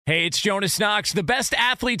Hey, it's Jonas Knox. The best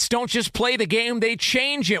athletes don't just play the game, they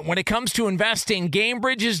change it. When it comes to investing,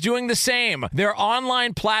 GameBridge is doing the same. Their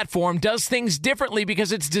online platform does things differently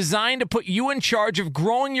because it's designed to put you in charge of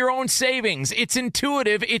growing your own savings. It's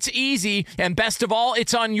intuitive, it's easy, and best of all,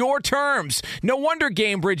 it's on your terms. No wonder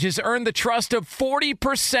GameBridge has earned the trust of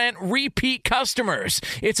 40% repeat customers.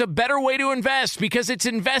 It's a better way to invest because it's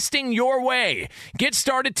investing your way. Get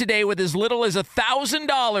started today with as little as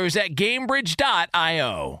 $1,000 at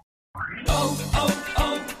GameBridge.io.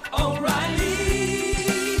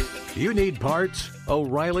 O'Reilly. You need parts?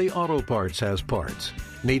 O'Reilly Auto Parts has parts.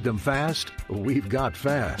 Need them fast? We've got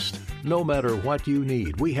fast. No matter what you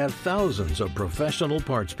need, we have thousands of professional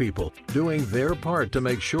parts people doing their part to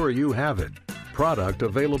make sure you have it. Product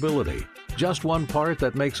availability. Just one part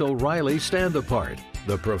that makes O'Reilly stand apart.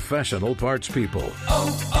 The professional parts people.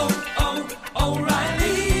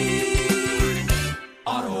 O'Reilly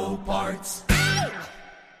Auto Parts.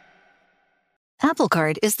 Apple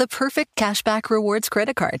Card is the perfect cashback rewards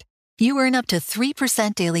credit card. You earn up to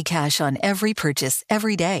 3% daily cash on every purchase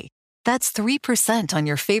every day. That's 3% on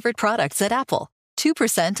your favorite products at Apple,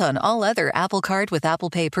 2% on all other Apple Card with Apple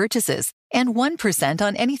Pay purchases, and 1%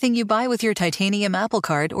 on anything you buy with your titanium Apple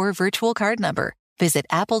Card or virtual card number. Visit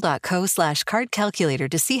apple.co/card calculator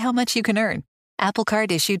to see how much you can earn. Apple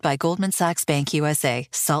Card issued by Goldman Sachs Bank USA,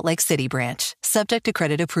 Salt Lake City branch. Subject to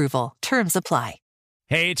credit approval. Terms apply.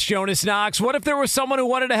 Hey, it's Jonas Knox. What if there was someone who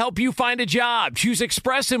wanted to help you find a job? Choose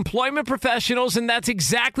Express Employment Professionals, and that's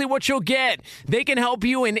exactly what you'll get. They can help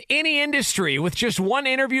you in any industry. With just one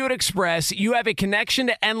interview at Express, you have a connection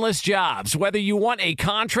to endless jobs. Whether you want a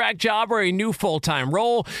contract job or a new full-time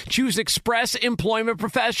role, choose Express Employment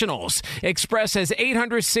Professionals. Express has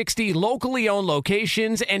 860 locally owned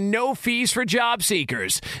locations and no fees for job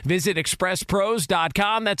seekers. Visit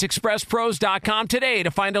expresspros.com. That's expresspros.com today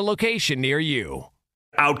to find a location near you.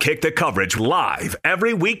 Outkick the coverage live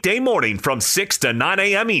every weekday morning from 6 to 9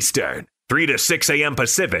 a.m. Eastern, 3 to 6 a.m.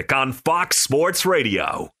 Pacific on Fox Sports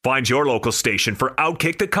Radio. Find your local station for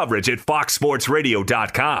Outkick the coverage at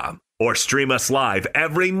foxsportsradio.com or stream us live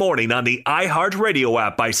every morning on the iHeartRadio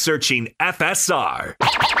app by searching FSR. Now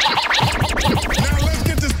let's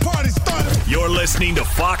get this party started. You're listening to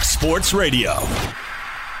Fox Sports Radio.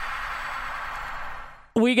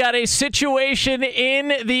 We got a situation in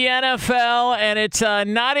the NFL, and it's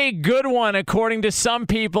not a good one, according to some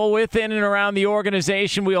people within and around the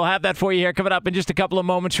organization. We'll have that for you here coming up in just a couple of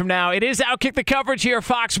moments from now. It is Outkick the coverage here,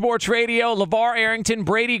 Fox Sports Radio. LeVar Arrington,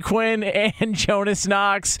 Brady Quinn, and Jonas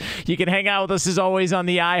Knox. You can hang out with us, as always, on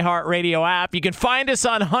the iHeartRadio app. You can find us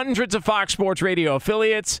on hundreds of Fox Sports Radio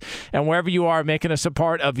affiliates, and wherever you are, making us a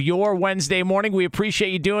part of your Wednesday morning. We appreciate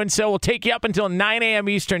you doing so. We'll take you up until 9 a.m.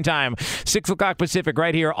 Eastern Time, 6 o'clock Pacific,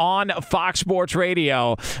 right here on Fox Sports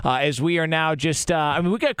Radio, as we are now just,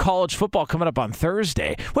 we got college football coming up on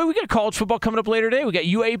Thursday. Wait, we got college football coming up later today. We got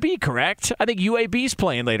UAB, correct? I think UAB's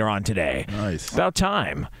playing later on today. Nice. About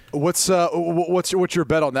time. What's your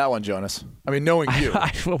bet on that one, Jonas? I mean, knowing you.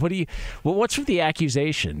 What's with the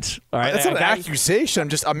accusations? All right, that's not an accusation.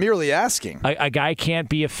 I'm merely asking. A guy can't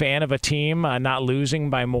be a fan of a team not losing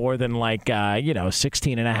by more than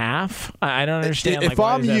 16 and a half. I don't understand. If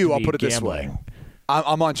I'm you, I'll put it this way.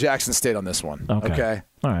 I'm on Jackson State on this one. Okay?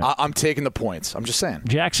 All right. I'm taking the points. I'm just saying.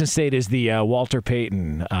 Jackson State is the Walter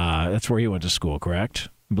Payton. That's where he went to school, correct?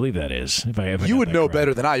 I believe that is. You would know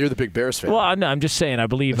better than I. You're the big Bears fan. Well, no, I'm just saying. I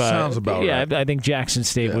believe. Sounds about right. I think Jackson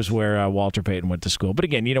State was where Walter Payton went to school. But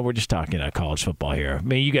again, we're just talking college football here. I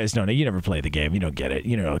mean, you guys don't know. You never play the game. You don't get it.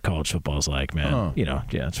 You know what college football is like, man.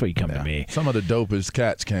 That's why you come to me. Some of the dopest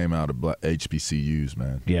cats came out of HBCUs,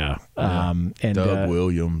 man. Yeah. And Doug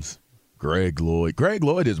Williams. Greg Lloyd. Greg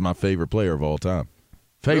Lloyd is my favorite player of all time.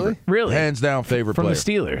 Favorite. Really? Hands down favorite player. From the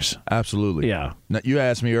Steelers? Absolutely. Yeah. Now, you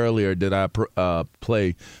asked me earlier, did I pattern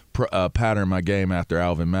my game after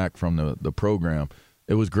Alvin Mack from the program?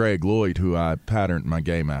 It was Greg Lloyd who I patterned my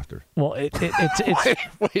game after. Well, it's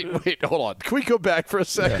Wait, hold on. Can we go back for a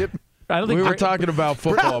second? Yeah. I don't think we were talking about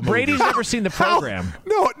football. Brady's never seen the program.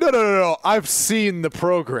 No. I've seen the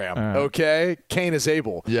program. Okay, Cain is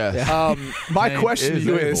able. Yes. My question to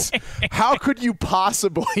you is, how could you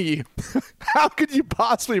possibly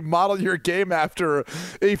model your game after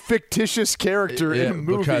a fictitious character in a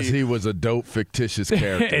movie? Because he was a dope fictitious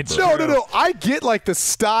character. No. I get the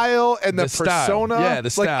style and the persona. Yeah, the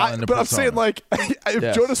style and the persona. I'm saying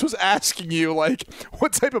if Jonas was asking you what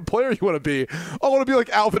type of player you want to be, I want to be like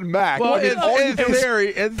Alvin Mack. Well, in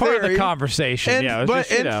theory, part of the conversation. But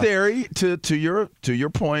in theory, to your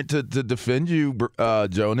point, to defend you,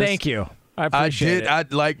 Jonas. Thank you. I appreciate it.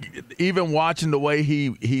 I even watching the way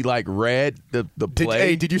he read the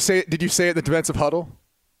play. Did you say it in the defensive huddle?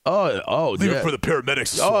 Leave it for the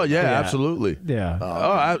paramedics. Oh yeah, absolutely.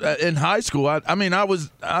 Yeah. In high school, I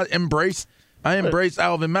embraced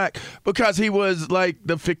Alvin Mack because he was like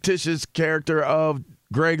the fictitious character of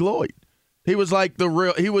Greg Lloyd. He was like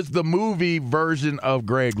he was the movie version of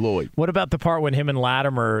Greg Lloyd. What about the part when him and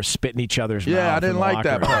Latimer spit in each other's mouth? Yeah, I didn't like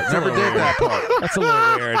that part. Never did that part. That's a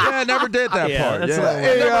little weird. Yeah, never did that part.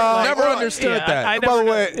 Never understood that. By the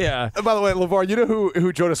way, LeVar, you know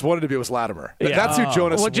who Jonas wanted to be was Latimer. That's who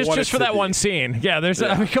Jonas wanted to be. Well, just for that one scene. Yeah, there's.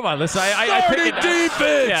 I mean, come on, listen. Starting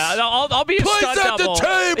defense. Yeah, I'll be a stunt double. Place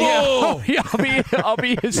at the table. Yeah, I'll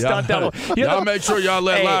be his stunt double. Y'all make sure y'all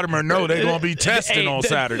let Latimer know they're gonna be testing on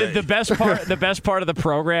Saturday. The best part of the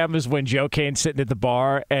program is when Joe Kane's sitting at the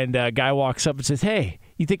bar and a guy walks up and says, "Hey,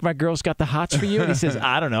 you think my girl's got the hots for you?" And he says,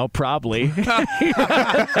 "I don't know, probably."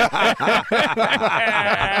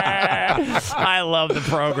 I love the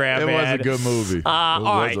program, man. It was a good movie. All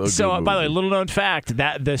right. So, by the way, little known fact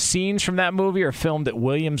that the scenes from that movie are filmed at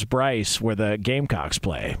Williams-Brice, where the Gamecocks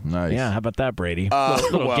play. Nice. Yeah. How about that, Brady?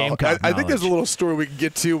 Well, Gamecock I think there's a little story we can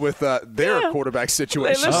get to with their quarterback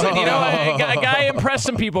situation. Hey, listen, a guy impressed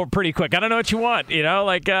some people pretty quick. I don't know what you want.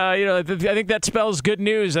 I think that spells good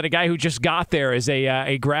news that a guy who just got there as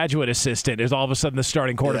a graduate assistant is all of a sudden the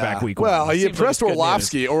starting quarterback week one. Well, he impressed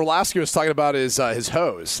Orlovsky. Orlovsky was talking about his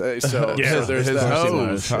hose. So there's his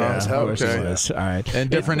hose. Yeah, his hose. Okay. All right. And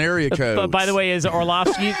different area codes. But by the way, is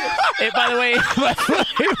Orlovsky? By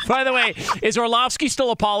the way, is Orlovsky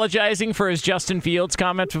still apologizing for his Justin Fields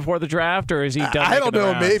comment before the draft, or is he done? I don't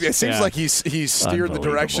know. Rounds? Maybe it seems like he's steered the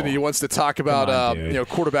direction he wants to talk about.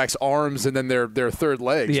 Quarterbacks' arms and then their third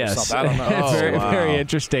legs. Yes. Or something. I don't know. Very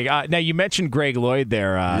interesting. Now you mentioned Greg Lloyd there.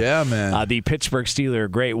 Yeah, man. The Pittsburgh Steeler,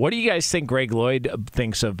 great. What do you guys think Greg Lloyd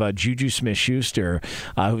thinks of Juju Smith-Schuster,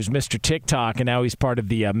 who's Mr. TikTok, and now he's part of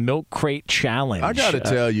the Milk Crate Challenge? I got to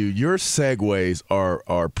tell you, your segues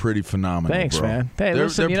are pretty phenomenal. Thanks, bro. man. Hey, they're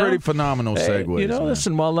listen, pretty phenomenal segues. Man.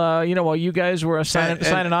 Listen, while you guys were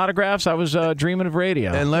signing autographs, I was dreaming of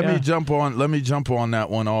radio. And let me jump on that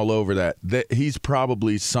one all over that. He's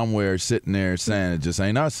probably somewhere sitting there saying, "It just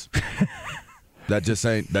ain't us." That just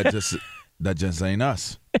ain't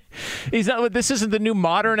us. He's not. This isn't the new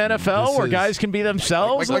modern NFL where guys can be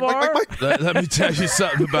themselves. Let me tell you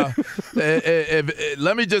something about.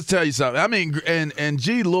 Let me just tell you something. I mean, and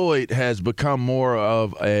G. Lloyd has become more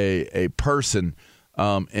of a person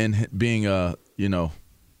in being a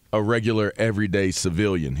regular everyday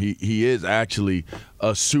civilian. He is actually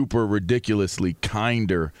a super ridiculously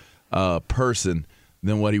kinder person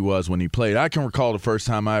than what he was when he played. I can recall the first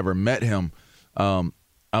time I ever met him.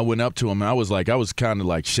 I went up to him and I was kind of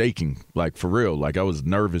like shaking, like for real, like I was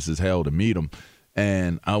nervous as hell to meet him.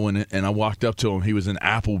 And I went in and I walked up to him. He was in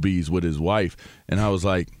Applebee's with his wife, and I was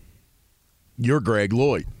like, "You're Greg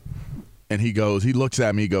Lloyd." And he looks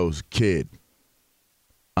at me, he goes, "Kid,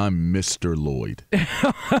 I'm Mr. Lloyd."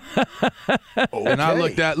 And I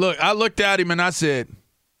looked at him and I said,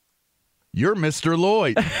 "You're Mr.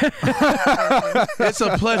 Lloyd." "It's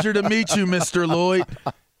a pleasure to meet you, Mr. Lloyd."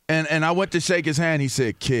 And I went to shake his hand. He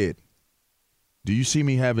said, "Kid, do you see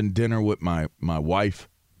me having dinner with my wife?"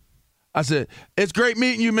 I said, "It's great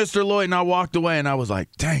meeting you, Mr. Lloyd." And I walked away, and I was like,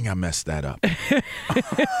 dang, I messed that up.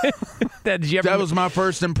 That was my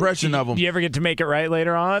first impression of him. Do you ever get to make it right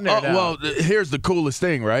later on? Well, here's the coolest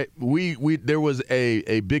thing, right? There was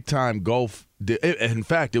a big-time golf – in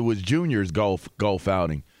fact, it was Junior's golf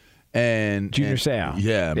outing. Junior Seau.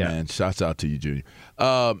 Yeah, man. Shouts out to you, Junior.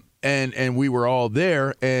 And we were all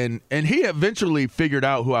there, and he eventually figured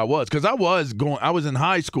out who I was, because I was in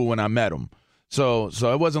high school when I met him. So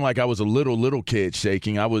it wasn't like I was a little kid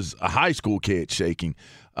shaking. I was a high school kid shaking.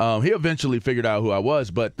 He eventually figured out who I was,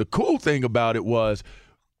 but the cool thing about it was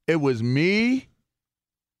me,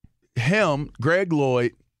 him, Greg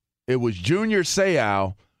Lloyd, it was Junior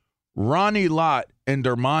Seau, Ronnie Lott, and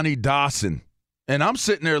Dermontti Dawson. And I'm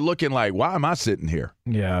sitting there looking like, why am I sitting here?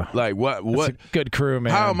 Yeah. Like, what? That's a good crew,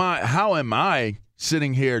 man. How am I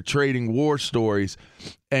sitting here trading war stories?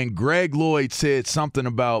 And Greg Lloyd said something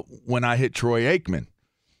about when I hit Troy Aikman.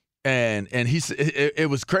 And it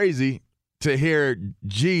was crazy to hear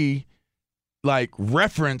G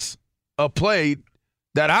reference a play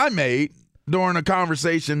that I made during a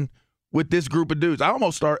conversation with this group of dudes. I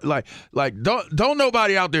almost start don't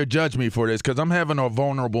nobody out there judge me for this, because I'm having a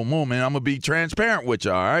vulnerable moment. I'm gonna be transparent with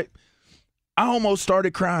you, all right? I almost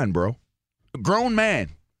started crying, bro. A grown man.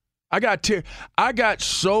 I got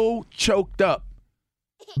so choked up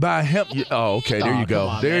By him. Okay, there you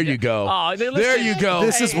go. There you go. Oh, there you go.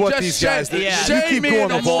 This is what these guys do. Yeah. You keep going,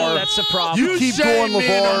 LeVar. That's the problem. You keep going, going,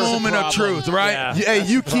 LeVar. LeVar. Moment of truth, right? Yeah. Hey,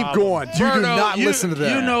 you keep going. You do not listen to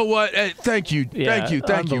that. You know what? Hey, thank you. Yeah, Thank you.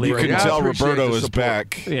 You Brady. can I tell appreciate Roberto the is support.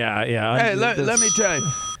 back. Yeah. Hey, let me tell you.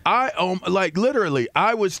 I like literally,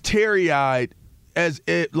 I was teary-eyed as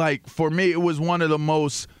it, like, for me, it was one of the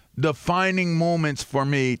most defining moments for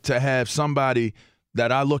me to have somebody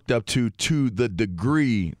that I looked up to the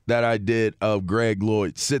degree that I did of Greg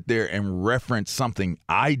Lloyd sit there and reference something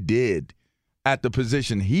I did at the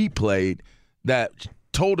position he played that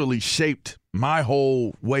totally shaped my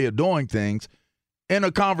whole way of doing things in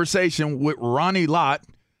a conversation with Ronnie Lott,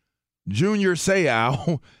 Junior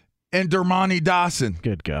Seau, and Dermontti Dawson.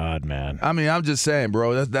 Good God, man. I mean, I'm just saying,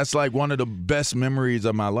 bro, that's like one of the best memories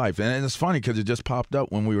of my life. And it's funny because it just popped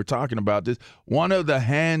up when we were talking about this. One of the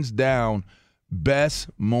hands down best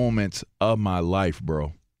moments of my life,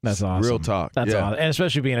 bro. That's awesome. Real talk. That's awesome. And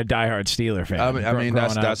especially being a diehard Steeler fan. I mean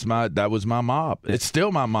that was my mob. It's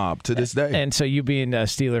still my mob to this day. And so you being a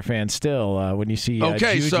Steeler fan still, when you see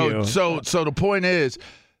okay, Juju. so the point is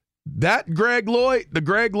that Greg Lloyd, the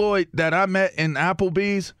Greg Lloyd that I met in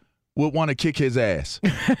Applebee's, would want to kick his ass. I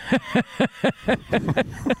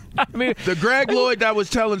mean, the Greg Lloyd that was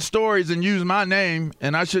telling stories and used my name,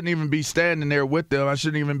 and I shouldn't even be standing there with them. I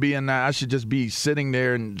shouldn't even be in that. I should just be sitting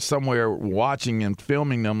there and somewhere watching and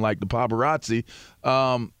filming them like the paparazzi.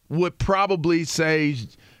 Would probably say,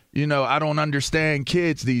 I don't understand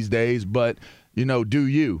kids these days, but, do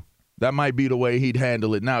you? That might be the way he'd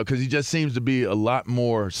handle it now because he just seems to be a lot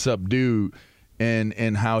more subdued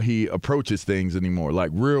in how he approaches things anymore. Like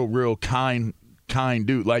real kind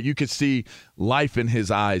dude. Like you could see life in his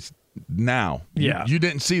eyes now. Yeah. You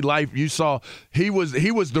didn't see life. You saw he was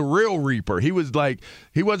the real reaper. He was like,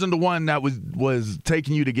 he wasn't the one that was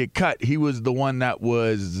taking you to get cut. He was the one that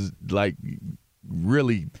was like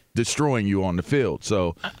really destroying you on the field.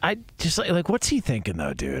 So I just like what's he thinking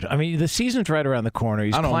though, dude? I mean, the season's right around the corner.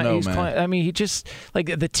 I don't know, man. I mean, he just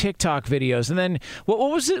like the TikTok videos, and then what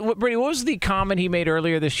was it? Brady, what was the comment he made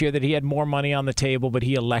earlier this year that he had more money on the table, but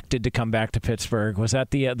he elected to come back to Pittsburgh? Was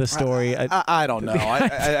that the story? I don't know.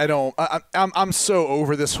 I don't. I'm so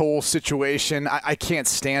over this whole situation. I can't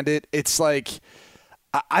stand it. It's like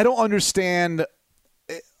I don't understand.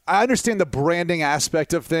 I understand the branding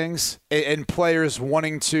aspect of things and players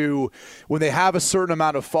wanting to, when they have a certain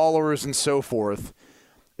amount of followers and so forth,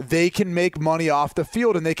 they can make money off the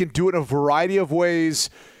field and they can do it in a variety of ways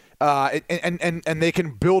and they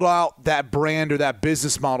can build out that brand or that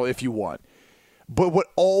business model if you want. But what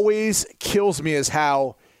always kills me is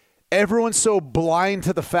how everyone's so blind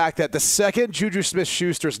to the fact that the second Juju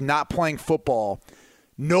Smith-Schuster's not playing football,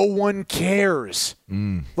 no one cares.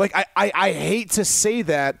 Like, I hate to say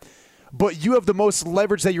that, but you have the most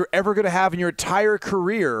leverage that you're ever going to have in your entire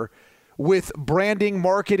career with branding,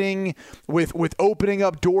 marketing, with opening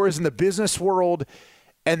up doors in the business world,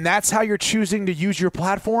 and that's how you're choosing to use your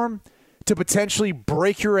platform to potentially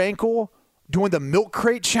break your ankle doing the milk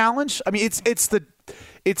crate challenge. I mean,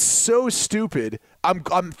 it's so stupid.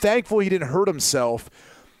 I'm thankful he didn't hurt himself,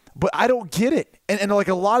 but I don't get it. And like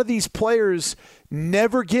a lot of these players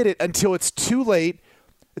never get it until it's too late.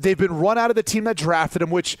 They've been run out of the team that drafted him,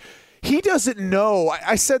 which he doesn't know.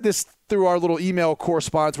 I said this through our little email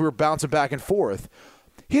correspondence. We were bouncing back and forth.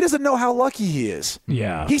 He doesn't know how lucky he is.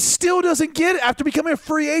 Yeah. He still doesn't get it. After becoming a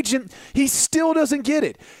free agent, he still doesn't get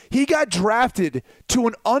it. He got drafted to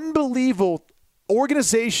an unbelievable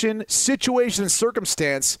organization, situation, and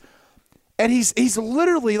circumstance, and he's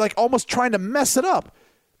literally like almost trying to mess it up.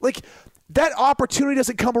 Like, that opportunity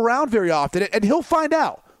doesn't come around very often, and he'll find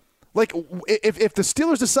out. Like, if the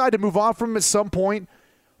Steelers decide to move on from him at some point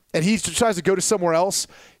and he tries to go to somewhere else,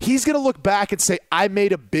 he's going to look back and say, I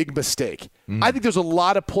made a big mistake. I think there's a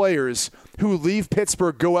lot of players who leave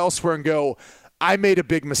Pittsburgh, go elsewhere, and go, I made a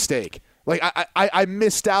big mistake. Like, I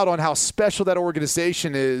missed out on how special that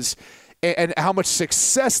organization is and how much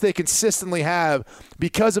success they consistently have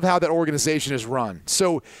because of how that organization is run.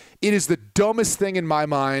 So it is the dumbest thing in my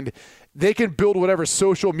mind. They can build whatever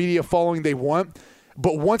social media following they want,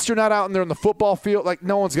 but once you're not out in there on the football field, like,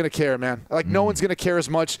 no one's going to care, man. Like, no one's going to care as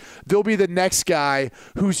much. There'll be the next guy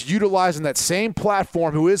who's utilizing that same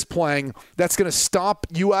platform who is playing that's going to stomp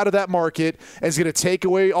you out of that market and is going to take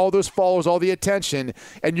away all those followers, all the attention,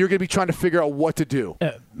 and you're going to be trying to figure out what to do.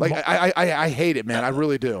 I hate it, man. I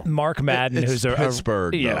really do. Mark Madden, who's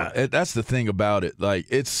Pittsburgh, yeah. That's the thing about it. Like,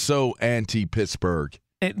 it's so anti-Pittsburgh.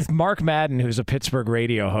 Mark Madden, who's a Pittsburgh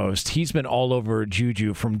radio host, he's been all over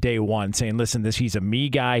Juju from day one, saying, listen, he's a me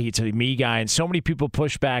guy, and so many people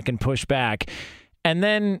push back. And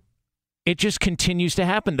then it just continues to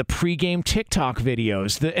happen. The pregame TikTok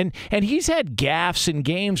videos, and he's had gaffes in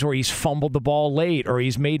games where he's fumbled the ball late or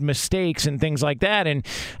he's made mistakes and things like that. And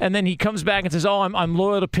then he comes back and says, "Oh, I'm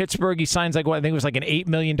loyal to Pittsburgh." He signs I think it was like an $8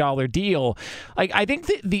 million deal. I think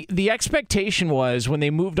the expectation was when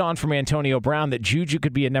they moved on from Antonio Brown that Juju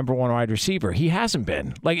could be a number one wide receiver. He hasn't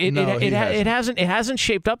been. It hasn't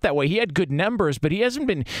shaped up that way. He had good numbers, but he hasn't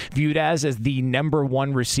been viewed as the number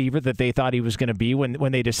one receiver that they thought he was going to be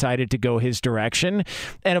when they decided to go his direction.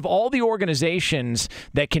 And of all the organizations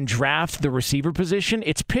that can draft the receiver position,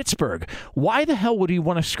 it's Pittsburgh. Why the hell would he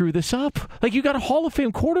want to screw this up? You got a Hall of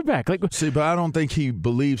Fame quarterback. See, but I don't think he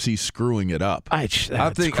believes he's screwing it up. I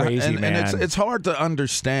think crazy, man. And it's hard to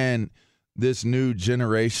understand this new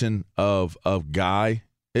generation of guy.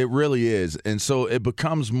 It really is. And so it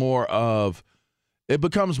becomes more of a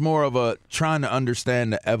trying to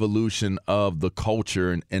understand the evolution of the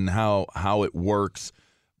culture and how it works.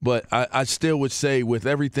 But I still would say with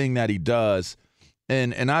everything that he does,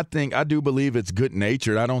 and I do believe it's good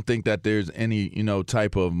natured. I don't think that there's any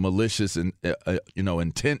type of malicious and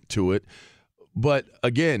intent to it. But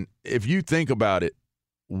again, if you think about it,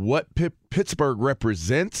 what Pittsburgh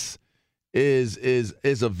represents is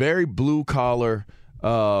a very blue collar,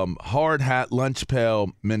 hard hat, lunch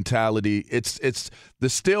pail mentality. It's the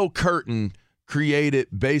steel curtain created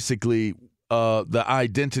basically the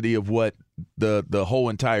identity of what the whole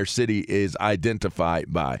entire city is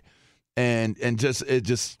identified by, and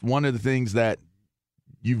just one of the things that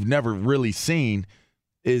you've never really seen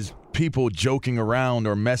is people joking around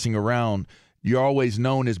or messing around. You're always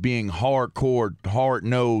known as being hardcore,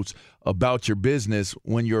 hard-nosed about your business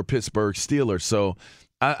when you're a Pittsburgh Steeler. So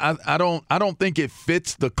I don't think it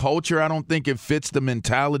fits the culture. I don't think it fits the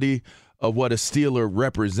mentality of what a Steeler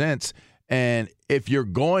represents. And if you're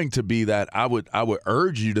going to be that, I would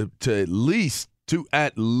urge you to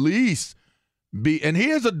at least be. And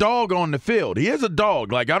he is a dog on the field. He is a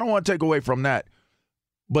dog. I don't want to take away from that.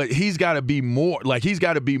 But he's got to be more. He's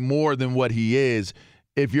got to be more than what he is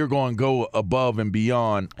if you're going to go above and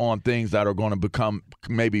beyond on things that are going to become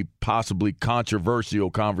maybe possibly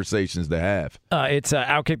controversial conversations to have. It's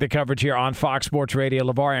Outkick the Coverage here on Fox Sports Radio.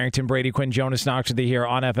 LeVar Arrington, Brady Quinn, Jonas Knox with you here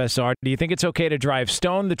on FSR. Do you think it's okay to drive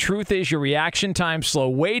stoned? The truth is your reaction times slow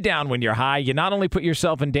way down when you're high. You not only put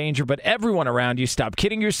yourself in danger, but everyone around you. Stop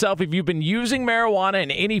kidding yourself. If you've been using marijuana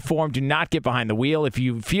in any form, do not get behind the wheel. If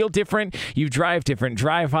you feel different, you drive different.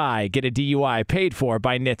 Drive high. Get a DUI paid for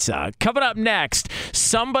by NHTSA. Coming up next,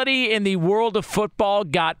 somebody in the world of football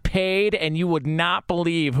got paid, and you would not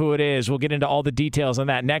believe who it is. We'll get into all the details on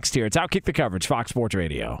that next here. It's Outkick the Coverage, Fox Sports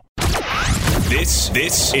Radio. This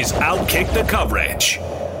is Outkick the Coverage.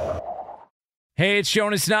 Hey, it's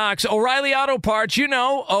Jonas Knox. O'Reilly Auto Parts,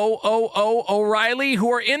 O'Reilly,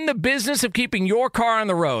 who are in the business of keeping your car on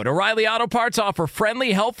the road. O'Reilly Auto Parts offer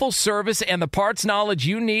friendly, helpful service and the parts knowledge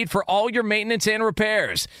you need for all your maintenance and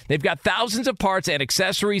repairs. They've got thousands of parts and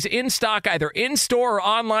accessories in stock, either in-store or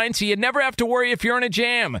online, so you never have to worry if you're in a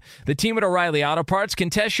jam. The team at O'Reilly Auto Parts can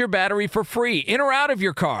test your battery for free, in or out of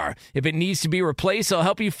your car. If it needs to be replaced, they'll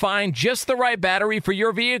help you find just the right battery for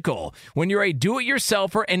your vehicle. When you're a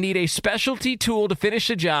do-it-yourselfer and need a specialty tool to finish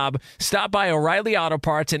the job, stop by O'Reilly Auto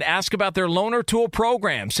Parts and ask about their loaner tool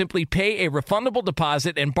program. Simply pay a refundable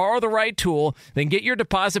deposit and borrow the right tool, then get your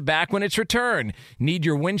deposit back when it's returned. Need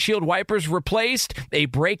your windshield wipers replaced, a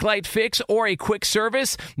brake light fix, or a quick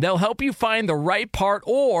service? They'll help you find the right part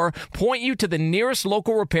or point you to the nearest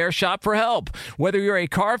local repair shop for help. Whether you're a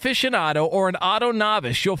car aficionado or an auto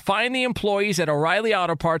novice, you'll find the employees at O'Reilly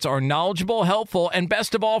Auto Parts are knowledgeable, helpful, and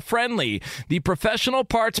best of all, friendly. The professional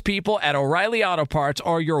parts people at O'Reilly Auto Parts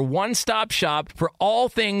are your one-stop shop for all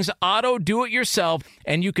things auto do-it-yourself,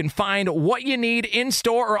 and you can find what you need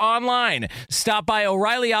in-store or online. Stop by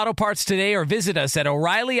O'Reilly Auto Parts today or visit us at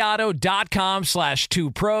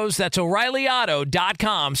O'ReillyAuto.com/2pros. That's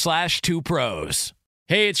O'ReillyAuto.com/2pros.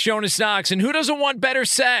 Hey, it's Jonas Knox, and who doesn't want better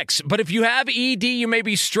sex? But if you have ED, you may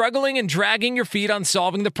be struggling and dragging your feet on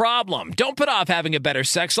solving the problem. Don't put off having a better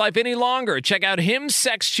sex life any longer. Check out Hims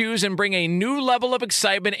Sex Chews and bring a new level of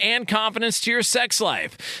excitement and confidence to your sex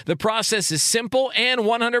life. The process is simple and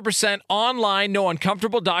 100% online, no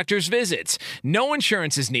uncomfortable doctor's visits. No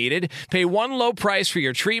insurance is needed. Pay one low price for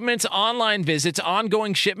your treatments, online visits,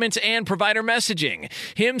 ongoing shipments, and provider messaging.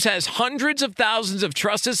 Hims has hundreds of thousands of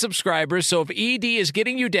trusted subscribers, so if ED is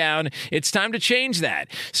getting you down. It's time to change that.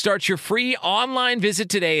 Start your free online visit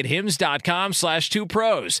today at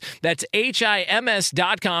hims.com/2pros. That's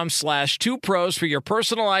HIMS.com/2pros for your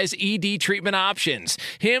personalized ED treatment options.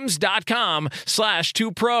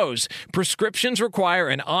 hims.com/2pros. Prescriptions require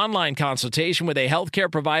an online consultation with a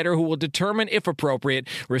healthcare provider who will determine if appropriate.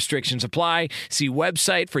 Restrictions apply. See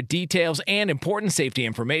website for details and important safety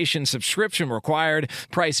information. Subscription required.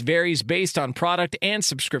 Price varies based on product and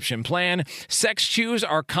subscription plan. Sex chews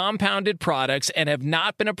are compounded products and have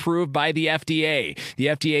not been approved by the FDA. The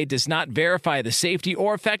FDA does not verify the safety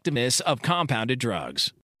or effectiveness of compounded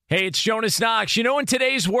drugs. Hey, it's Jonas Knox. You know, in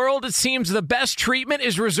today's world, it seems the best treatment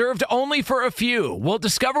is reserved only for a few. Well,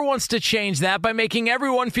 Discover wants to change that by making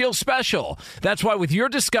everyone feel special. That's why with your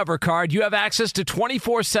Discover card, you have access to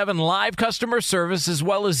 24/7 live customer service as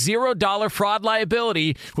well as $0 fraud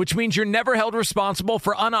liability, which means you're never held responsible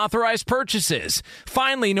for unauthorized purchases.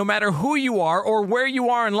 Finally, no matter who you are or where you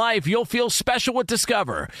are in life, you'll feel special with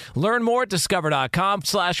Discover. Learn more at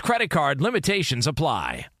discover.com/credit card. Limitations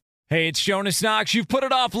apply. Hey, it's Jonas Knox. You've put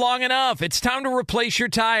it off long enough. It's time to replace your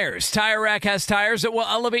tires. Tire Rack has tires that will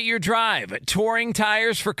elevate your drive. Touring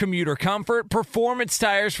tires for commuter comfort, performance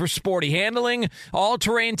tires for sporty handling,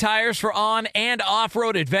 all-terrain tires for on- and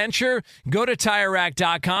off-road adventure. Go to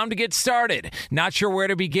TireRack.com to get started. Not sure where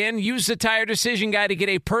to begin? Use the Tire Decision Guide to get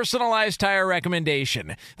a personalized tire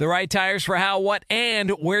recommendation. The right tires for how, what,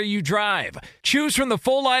 and where you drive. Choose from the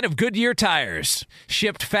full line of Goodyear tires.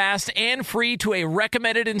 Shipped fast and free to a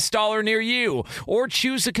recommended installer near you, or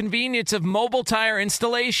choose the convenience of mobile tire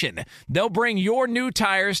installation. They'll bring your new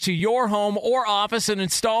tires to your home or office and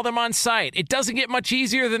install them on site. It doesn't get much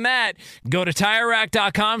easier than that. Go to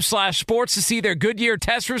TireRack.com/sports to see their Goodyear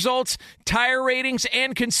test results, tire ratings,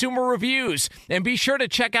 and consumer reviews. And be sure to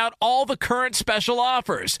check out all the current special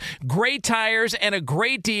offers. Great tires and a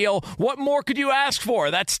great deal. What more could you ask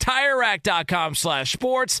for? That's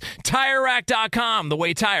TireRack.com/sports. TireRack.com, the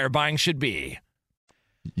way tire buying should be.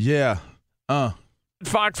 Yeah.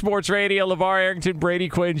 Fox Sports Radio, LeVar Arrington, Brady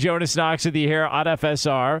Quinn, Jonas Knox with you here on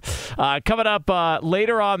FSR. Coming up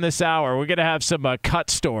later on this hour, we're going to have some cut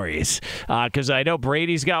stories because I know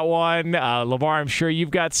Brady's got one. LeVar, I'm sure you've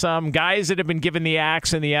got some. Guys that have been given the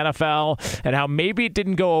axe in the NFL and how maybe it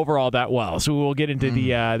didn't go over all that well. So we'll get into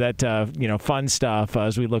the fun stuff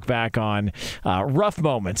as we look back on rough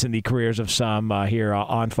moments in the careers of some here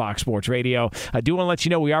on Fox Sports Radio. I do want to let you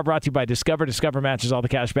know we are brought to you by Discover. Discover matches all the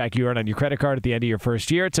cash back you earn on your credit card at the end of your first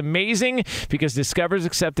year. It's amazing because Discover is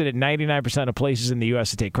accepted at 99% of places in the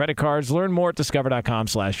U.S. to take credit cards. Learn more at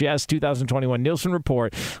discover.com/yes. 2021 Nielsen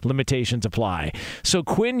Report. Limitations apply. So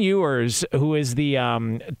Quinn Ewers, who is the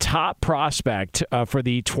top prospect for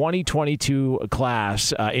the 2022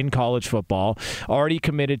 class in college football, already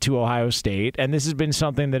committed to Ohio State. And this has been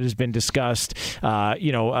something that has been discussed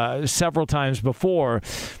several times before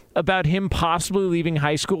about him possibly leaving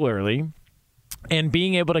high school early and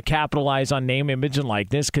being able to capitalize on name, image, and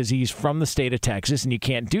likeness because he's from the state of Texas, and you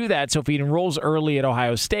can't do that. So if he enrolls early at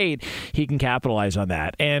Ohio State, he can capitalize on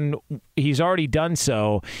that. And he's already done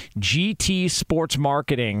so. GT Sports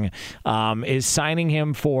Marketing is signing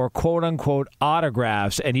him for quote-unquote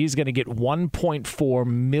autographs, and he's going to get $1.4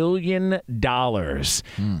 million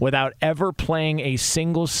without ever playing a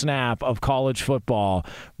single snap of college football.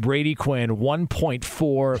 Brady Quinn,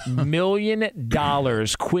 $1.4 million.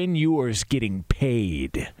 Quinn Ewers getting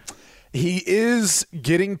paid. He is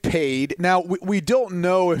getting paid. Now, we don't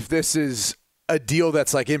know if this is a deal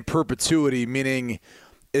that's like in perpetuity, meaning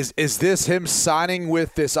is this him signing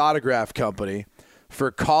with this autograph company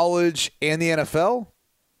for college and the NFL?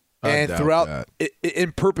 And throughout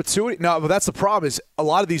in perpetuity? No, but that's the problem is a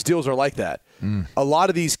lot of these deals are like that. A lot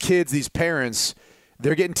of these kids, these parents,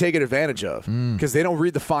 they're getting taken advantage of because they don't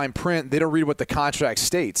read the fine print. They don't read what the contract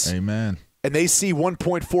states. Amen. And they see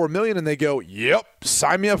 $1.4 million and they go, yep,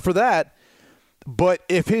 sign me up for that. But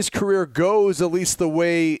if his career goes at least the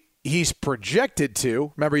way he's projected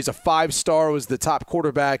to, remember he's a 5-star, was the top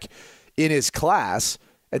quarterback in his class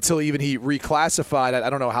until even he reclassified. I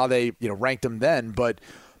don't know how they ranked him then, but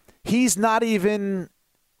he's not even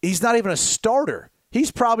a starter. He's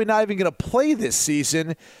probably not even going to play this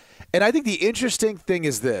season. And I think the interesting thing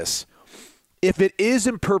is this. If it is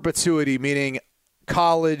in perpetuity, meaning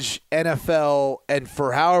college, NFL, and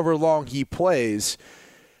for however long he plays,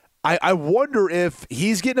 I wonder if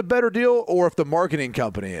he's getting a better deal or if the marketing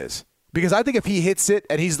company is. Because I think if he hits it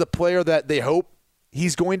and he's the player that they hope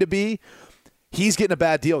he's going to be, he's getting a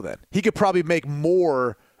bad deal then. He could probably make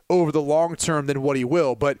more over the long term than what he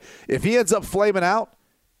will. But if he ends up flaming out,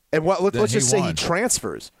 and let's just say he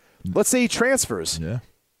transfers. Let's say he transfers. Yeah.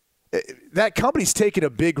 that company's taking a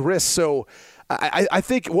big risk. So I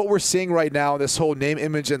think what we're seeing right now in this whole name,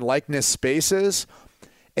 image, and likeness space is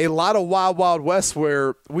a lot of wild, wild west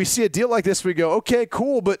where we see a deal like this, we go, okay,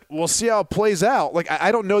 cool, but we'll see how it plays out. Like, I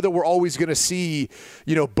don't know that we're always going to see,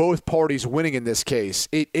 both parties winning in this case.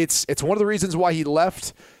 It's one of the reasons why he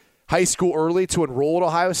left high school early to enroll at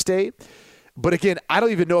Ohio State. But again, I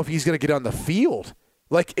don't even know if he's going to get on the field.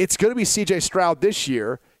 Like, it's going to be C.J. Stroud this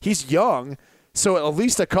year. He's young, so at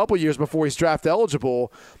least a couple years before he's draft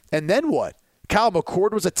eligible. And then what? Kyle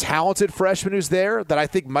McCord was a talented freshman who's there that I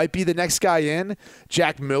think might be the next guy in.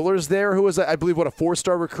 Jack Miller's there, who was, I believe, a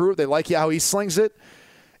 4-star recruit. They like how he slings it.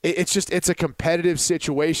 It's a competitive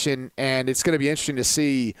situation, and it's going to be interesting to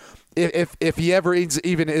see if he ever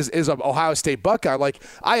even is an Ohio State Buckeye. Like,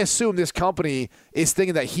 I assume this company is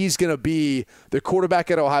thinking that he's going to be the quarterback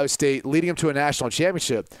at Ohio State, leading him to a national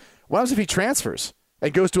championship. What happens if he transfers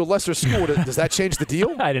and goes to a lesser school? Does that change the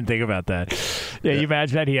deal? I didn't think about that. Yeah, you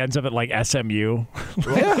imagine that he ends up at like SMU.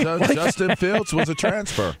 Justin Fields was a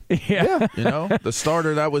transfer. Yeah. The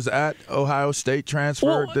starter that was at Ohio State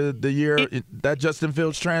transferred the year that Justin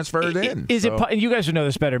Fields transferred in. And you guys would know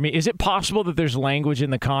this better than me, is it possible that there's language in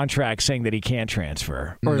the contract saying that he can't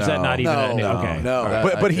transfer? Or is that not even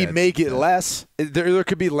No. But he may get less. There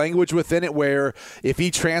could be language within it where if he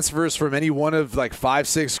transfers from any one of like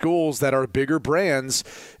 5-6 schools that are bigger brands,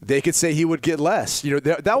 they could say he would get less.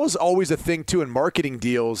 That was always a thing too in marketing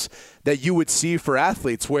deals that you would see for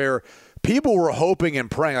athletes where people were hoping and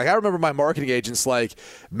praying. Like, I remember my marketing agents like,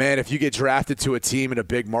 man, if you get drafted to a team in a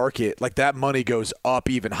big market, like that money goes up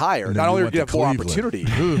even higher. Not only are you going to have more opportunity.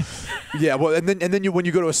 Yeah, well, and then when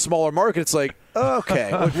you go to a smaller market, it's like,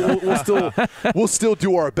 okay, like we'll still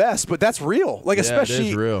do our best, but that's real. Like,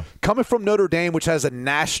 especially real. Coming from Notre Dame, which has a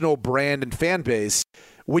national brand and fan base.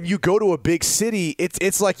 When you go to a big city,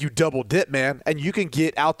 it's like you double dip, man, and you can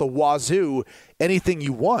get out the wazoo anything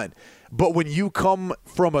you want. But when you come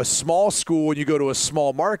from a small school and you go to a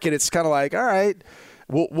small market, it's kind of like, all right,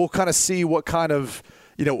 we'll kind of see what kind of,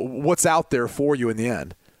 what's out there for you in the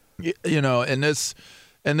end. In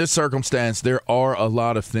this circumstance, there are a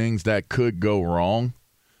lot of things that could go wrong.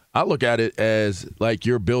 I look at it as like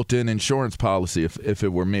your built-in insurance policy if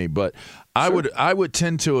it were me. But I would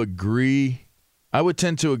tend to agree. I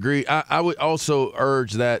would also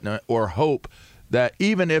urge that or hope that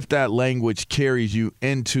even if that language carries you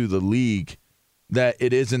into the league, that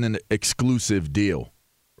it isn't an exclusive deal,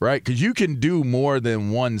 right? Because you can do more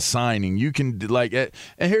than one signing. You can and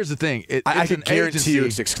here's the thing: I can guarantee you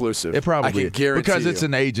it's exclusive. It probably is because it's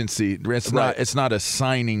an agency. It's not. It's not a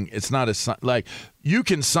signing. It's not like you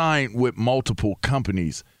can sign with multiple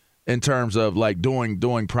companies. In terms of like doing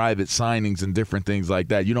private signings and different things like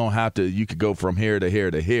that. You don't have to – you could go from here to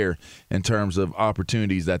here to here in terms of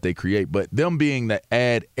opportunities that they create. But them being the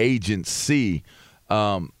ad agency,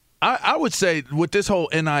 I would say with this whole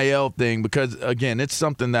NIL thing, because, again, it's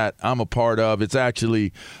something that I'm a part of. It's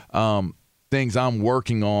actually things I'm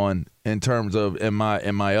working on in terms of in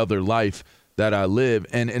my other life that I live.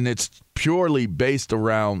 And it's purely based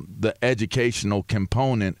around the educational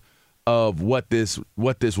component of what this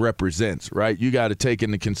represents, right? You got to take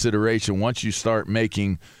into consideration once you start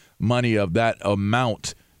making money of that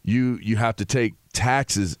amount, you have to take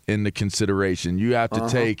taxes into consideration. You have to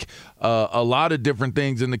take a lot of different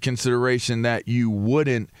things into consideration that you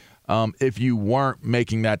wouldn't if you weren't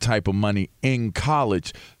making that type of money in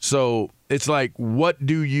college. So it's like, what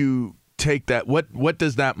do you take that? What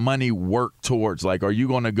does that money work towards? Like, are you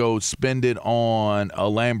going to go spend it on a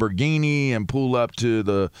Lamborghini and pull up to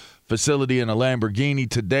the facility in a Lamborghini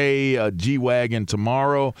today, a G-Wagon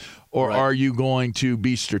tomorrow, or are you going to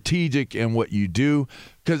be strategic in what you do?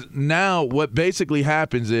 Because now what basically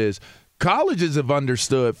happens is colleges have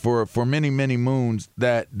understood for many, many moons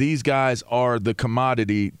that these guys are the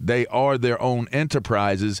commodity. They are their own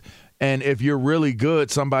enterprises. And if you're really good,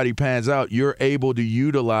 somebody pans out, you're able to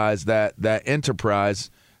utilize that enterprise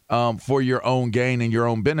for your own gain and your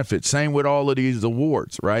own benefit. Same with all of these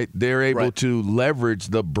awards, right? They're able to leverage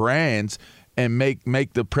the brands and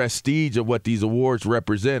make the prestige of what these awards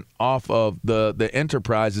represent off of the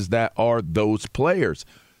enterprises that are those players.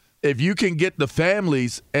 If you can get the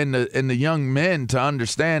families and the young men to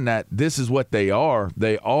understand that this is what they are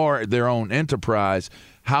their own enterprise,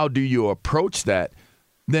 how do you approach that?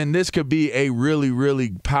 Then this could be a really,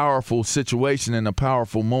 really powerful situation and a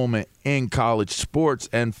powerful moment in college sports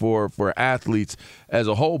and for athletes as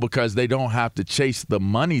a whole, because they don't have to chase the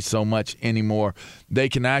money so much anymore. They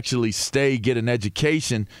can actually stay, get an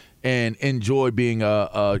education, and enjoy being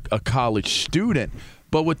a college student.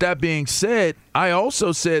 But with that being said, I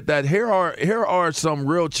also said that here are some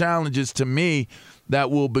real challenges to me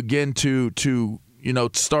that will begin to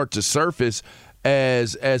start to surface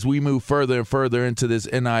as we move further and further into this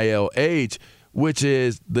NIL age, which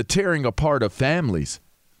is the tearing apart of families.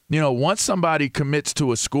 Once somebody commits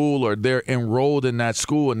to a school or they're enrolled in that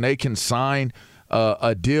school and they can sign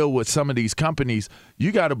a deal with some of these companies,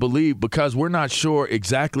 you got to believe, because we're not sure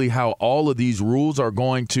exactly how all of these rules are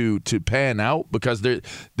going to pan out, because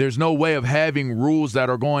there's no way of having rules that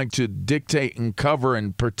are going to dictate and cover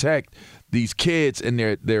and protect these kids and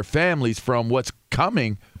their families from what's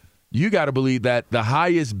coming. You got to believe that the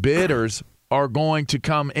highest bidders are going to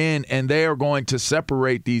come in and they are going to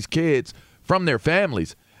separate these kids from their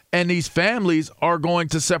families. And these families are going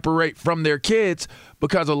to separate from their kids,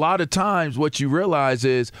 because a lot of times what you realize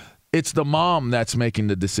is it's the mom that's making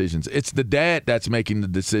the decisions. It's the dad that's making the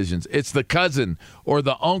decisions. It's the cousin or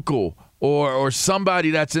the uncle or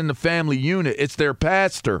somebody that's in the family unit. It's their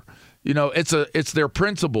pastor. It's their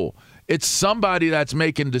principal. It's somebody that's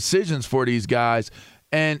making decisions for these guys.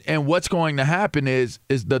 And what's going to happen is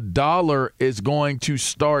the dollar is going to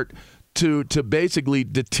start to basically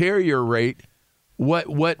deteriorate what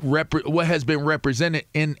has been represented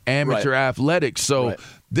in amateur athletics. So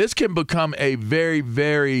this can become a very,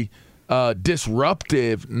 very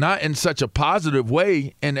disruptive, not in such a positive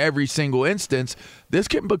way in every single instance. This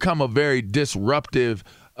can become a very disruptive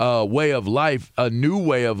way of life, a new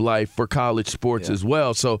way of life for college sports as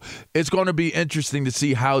well. So it's going to be interesting to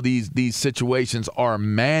see how these situations are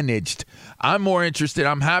managed. I'm more interested.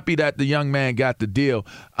 I'm happy that the young man got the deal.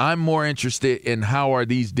 I'm more interested in how are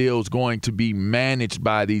these deals going to be managed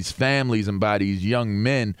by these families and by these young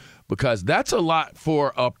men, because that's a lot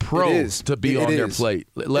for a pro to be on their plate.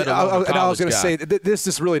 Let alone I was going to say, this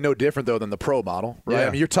is really no different, though, than the pro model, right? Yeah. I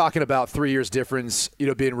mean, you're talking about 3 years difference,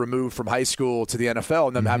 being removed from high school to the NFL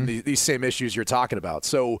and them having these same issues you're talking about.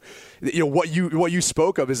 So, what you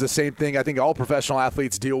spoke of is the same thing I think all professional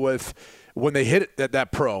athletes deal with when they hit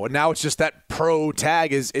that pro. And now it's just that pro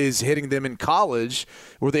tag is hitting them in college.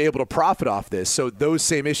 Were they able to profit off this? So those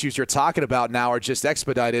same issues you're talking about now are just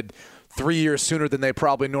expedited 3 years sooner than they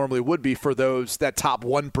probably normally would be for that top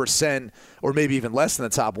 1%, or maybe even less than the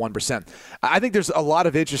top 1%. I think there's a lot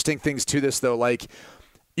of interesting things to this, though. Like,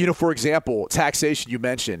 for example, taxation you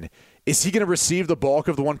mentioned. Is he going to receive the bulk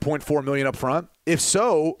of the $1.4 million up front? If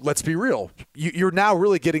so, let's be real. You're now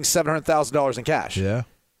really getting $700,000 in cash. Yeah.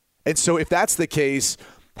 And so if that's the case,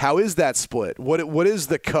 how is that split? What is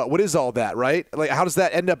the cut? What is all that, right? Like, how does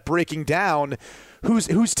that end up breaking down?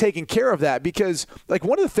 Who's taking care of that? Because, like,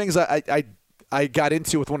 one of the things I got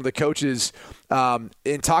into with one of the coaches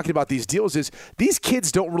in talking about these deals is these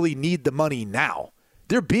kids don't really need the money now.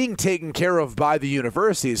 They're being taken care of by the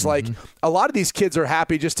universities. Like, a lot of these kids are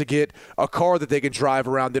happy just to get a car that they can drive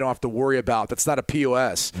around. They don't have to worry about. That's not a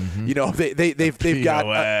POS. They've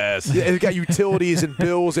got utilities and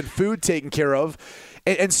bills and food taken care of.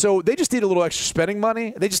 And so they just need a little extra spending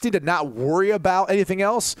money. They just need to not worry about anything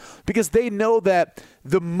else, because they know that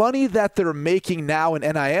the money that they're making now in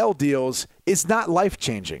NIL deals is not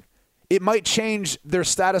life-changing. It might change their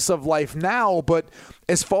status of life now, but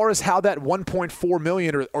as far as how that $1.4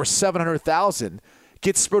 million or $700,000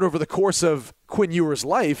 gets spread over the course of Quinn Ewer's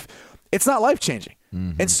life, it's not life-changing.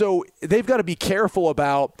 And so they've got to be careful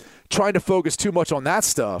about trying to focus too much on that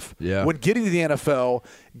stuff when getting to the NFL,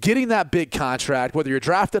 getting that big contract, whether you're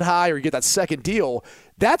drafted high or you get that second deal.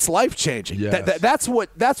 That's life-changing. Yes. That's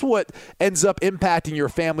what ends up impacting your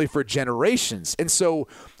family for generations. And so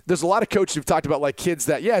there's a lot of coaches who've talked about, like, kids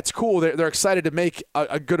that, it's cool. They're excited to make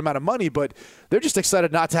a good amount of money, but they're just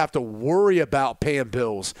excited not to have to worry about paying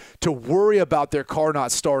bills, to worry about their car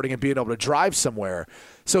not starting and being able to drive somewhere.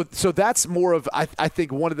 So that's more of, I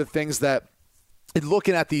think, one of the things that, in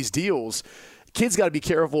looking at these deals, kids got to be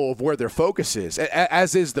careful of where their focus is,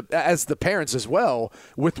 as the parents as well,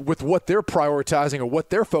 with what they're prioritizing or what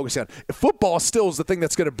they're focusing on. Football still is the thing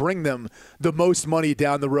that's going to bring them the most money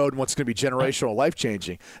down the road and what's going to be generational,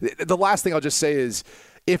 life-changing. The last thing I'll just say is,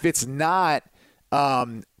 if it's not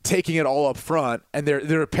taking it all up front and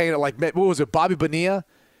they're paying it, like, what was it, Bobby Bonilla?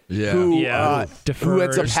 Who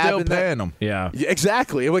ends up having paying them. Yeah,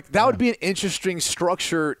 exactly. Like, that would be an interesting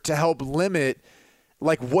structure to help limit,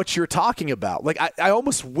 like, what you're talking about. Like, I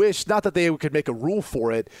almost wish, not that they could make a rule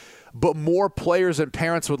for it, but more players and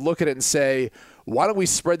parents would look at it and say, why don't we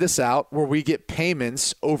spread this out where we get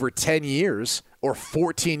payments over 10 years or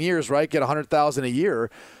 14 years, right? Get $100,000 a year.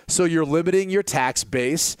 So you're limiting your tax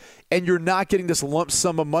base and you're not getting this lump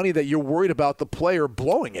sum of money that you're worried about the player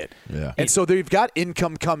blowing it. Yeah. And so they've got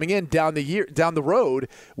income coming in down the road,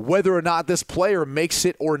 whether or not this player makes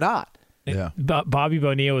it or not. Yeah. Bobby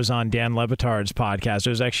Bonilla was on Dan Le Batard's podcast.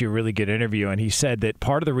 It was actually a really good interview, and he said that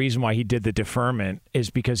part of the reason why he did the deferment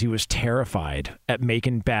is because he was terrified at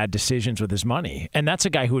making bad decisions with his money. And that's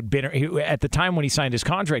a guy who had been, at the time when he signed his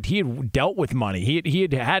contract, he had dealt with money. He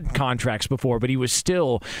had contracts before, but he was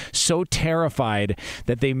still so terrified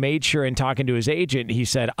that they made sure, in talking to his agent, he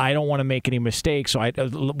said, I don't want to make any mistakes, so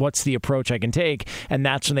what's the approach I can take? And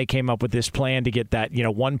that's when they came up with this plan to get that,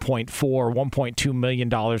 $1.4, $1.2 million,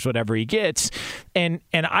 whatever he gets. And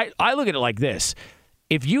I look at it like this.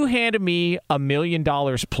 If you handed me $1 million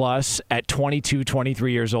plus at 22,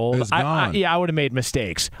 23 years old, I would have made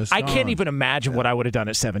mistakes. I can't even imagine what I would have done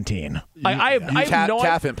at 17.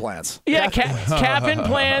 Calf implants. Yeah, calf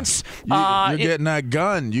implants. You're getting that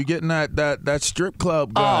gun. You're getting that strip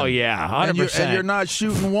club gun. Oh, yeah, 100%. And you're not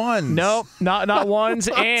shooting ones. Nope, not ones.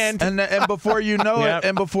 and before you know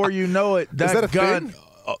it, that gun,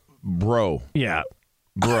 bro. Yeah.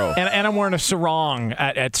 Bro, and I'm wearing a sarong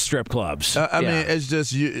at strip clubs. I mean, it's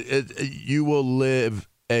just you will live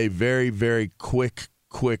a very, very quick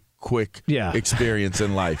experience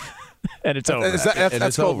in life. And it's over.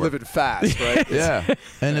 That's called living fast, right? Yeah,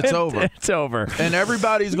 and it's over. It's over. And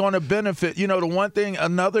everybody's going to benefit.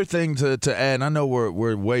 Another thing to add, I know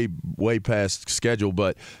we're way past schedule,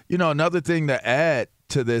 but, another thing to add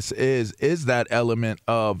to this is that element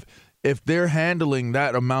of, if they're handling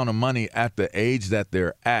that amount of money at the age that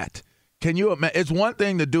they're at, can you imagine? It's one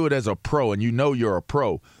thing to do it as a pro, and you're a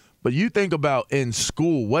pro, but you think about in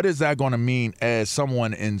school, what is that going to mean as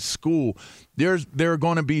someone in school? There are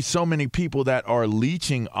going to be so many people that are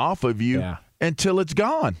leeching off of you until it's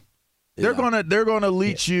gone. Yeah. They're gonna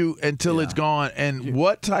leech you until it's gone. And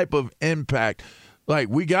what type of impact? Like,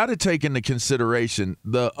 we got to take into consideration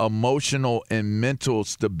the emotional and mental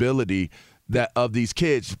stability of these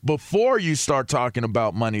kids before you start talking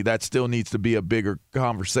about money. That still needs to be a bigger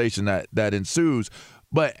conversation that ensues.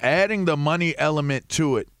 But adding the money element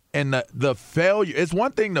to it, and the failure, it's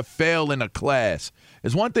one thing to fail in a class.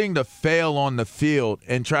 It's one thing to fail on the field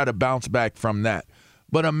and try to bounce back from that.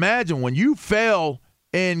 But imagine when you fail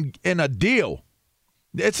in a deal.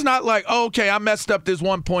 It's not like, okay, I messed up this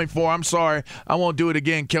 1.4. I'm sorry. I won't do it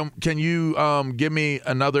again. Can you give me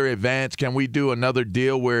another advance? Can we do another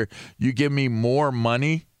deal where you give me more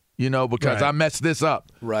money, because I messed this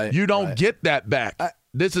up? Right. You don't get that back.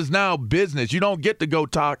 This is now business. You don't get to go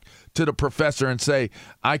talk to the professor and say,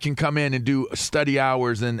 I can come in and do study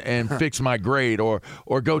hours and fix my grade, or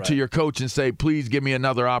go to your coach and say, please give me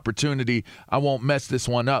another opportunity. I won't mess this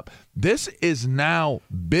one up. This is now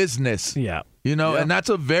business. Yeah. And that's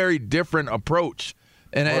a very different approach.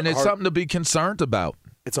 And it's something to be concerned about.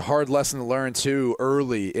 It's a hard lesson to learn, too,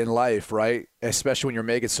 early in life, right? Especially when you're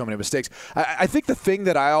making so many mistakes. I think the thing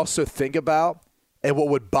that I also think about, and what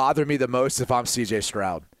would bother me the most if I'm C.J.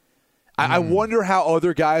 Stroud, I wonder how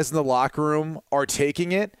other guys in the locker room are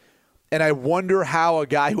taking it, and I wonder how a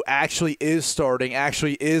guy who actually is starting,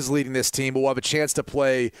 actually is leading this team, will have a chance to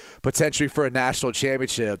play potentially for a national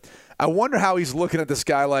championship. I wonder how he's looking at this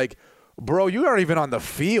guy like, bro, you aren't even on the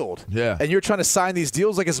field. Yeah. And you're trying to sign these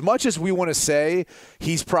deals. Like, as much as we want to say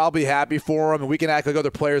he's probably happy for him and we can act like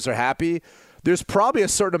other players are happy, there's probably a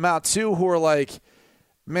certain amount, too, who are like,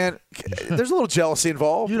 man, there's a little jealousy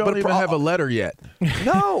involved. You don't even have a letter yet.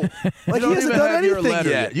 No. Like, he hasn't done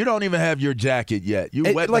anything yet. You don't even have your jacket yet.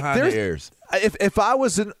 You wet behind the ears. If I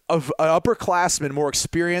was an upperclassman, more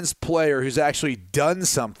experienced player who's actually done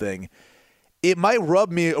something, it might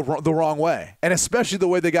rub me the wrong way, and especially the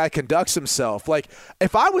way the guy conducts himself. Like,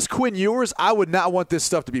 if I was Quinn Ewers, I would not want this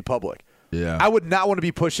stuff to be public. Yeah. I would not want to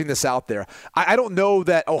be pushing this out there. I don't know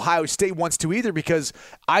that Ohio State wants to either, because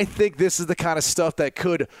I think this is the kind of stuff that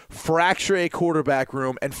could fracture a quarterback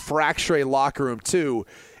room and fracture a locker room too.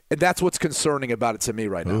 And that's what's concerning about it to me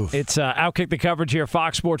right now. Oof. It's Outkick the Coverage here,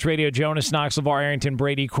 Fox Sports Radio. Jonas Knox, LeVar Arrington,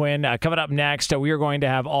 Brady Quinn. Coming up next, we are going to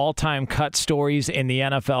have all-time cut stories in the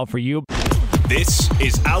NFL for you. This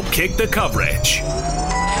is Outkick the Coverage.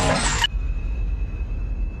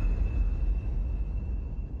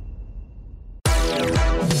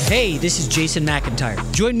 Hey, this is Jason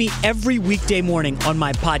McIntyre. Join me every weekday morning on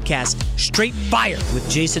my podcast, Straight Fire with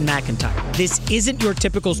Jason McIntyre. This isn't your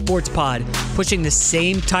typical sports pod pushing the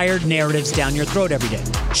same tired narratives down your throat every day.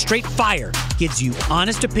 Straight Fire gives you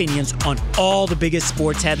honest opinions on all the biggest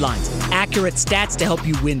sports headlines, accurate stats to help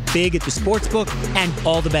you win big at the sportsbook, and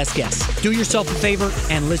all the best guests. Do yourself a favor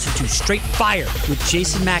and listen to Straight Fire with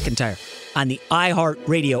Jason McIntyre on the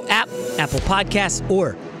iHeartRadio app, Apple Podcasts,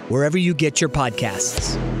 or wherever you get your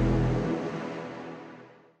podcasts.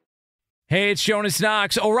 Hey, it's Jonas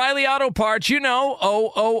Knox. O'Reilly Auto Parts, you know,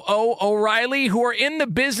 O'Reilly, who are in the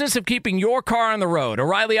business of keeping your car on the road.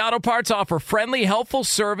 O'Reilly Auto Parts offer friendly, helpful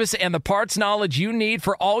service and the parts knowledge you need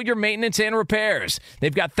for all your maintenance and repairs.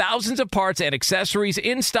 They've got thousands of parts and accessories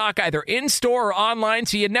in stock, either in-store or online,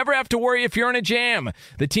 so you never have to worry if you're in a jam.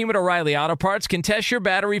 The team at O'Reilly Auto Parts can test your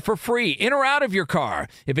battery for free, in or out of your car.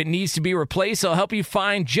 If it needs to be replaced, they'll help you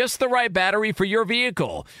find just the right battery for your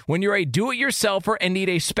vehicle. When you're a do-it-yourselfer and need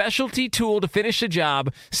a specialty tool to finish the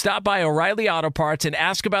job, stop by O'Reilly Auto Parts and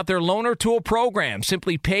ask about their loaner tool program.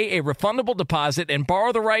 Simply pay a refundable deposit and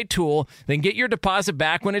borrow the right tool, then get your deposit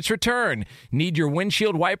back when it's returned. Need your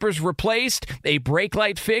windshield wipers replaced, a brake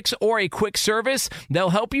light fix, or a quick service?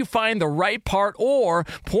 They'll help you find the right part or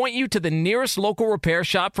point you to the nearest local repair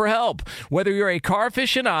shop for help. Whether you're a car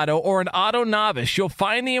aficionado or an auto novice, you'll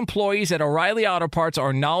find the employees at O'Reilly Auto Parts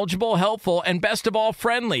are knowledgeable, helpful, and best of all,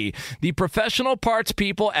 friendly. The professional parts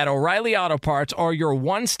people at O'Reilly Auto Parts are your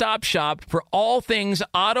one-stop shop for all things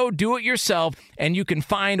auto do-it-yourself, and you can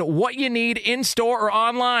find what you need in-store or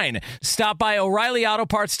online. Stop by O'Reilly Auto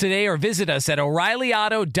Parts today or visit us at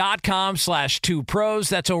O'ReillyAuto.com/2pros.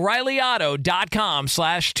 That's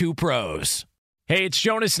O'ReillyAuto.com/2pros. Hey, it's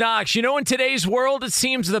Jonas Knox. You know, in today's world, it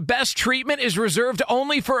seems the best treatment is reserved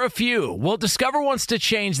only for a few. Well, Discover wants to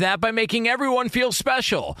change that by making everyone feel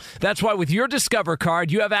special. That's why with your Discover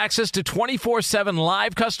card, you have access to 24/7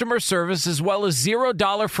 live customer service as well as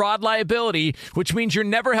 $0 fraud liability, which means you're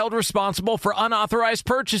never held responsible for unauthorized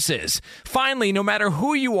purchases. Finally, no matter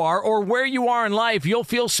who you are or where you are in life, you'll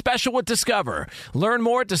feel special with Discover. Learn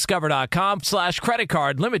more at discover.com/credit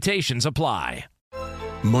card. Limitations apply.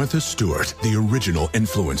 Martha Stewart, the original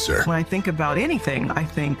influencer. When I think about anything, I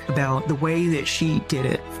think about the way that she did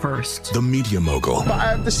it first. The media mogul.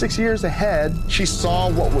 5 to 6 years ahead, she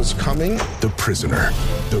saw what was coming. The prisoner.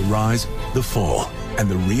 The rise, the fall, and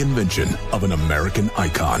the reinvention of an American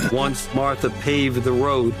icon. Once Martha paved the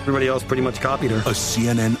road, everybody else pretty much copied her. A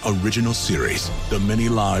CNN original series, The Many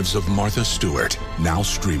Lives of Martha Stewart, now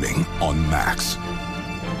streaming on Max.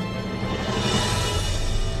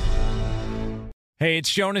 Hey,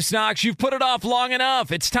 it's Jonas Knox. You've put it off long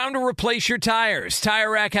enough. It's time to replace your tires.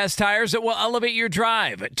 Tire Rack has tires that will elevate your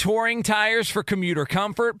drive. Touring tires for commuter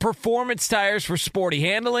comfort, performance tires for sporty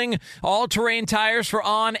handling, all-terrain tires for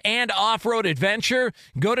on- and off-road adventure.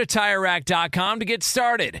 Go to TireRack.com to get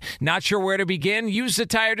started. Not sure where to begin? Use the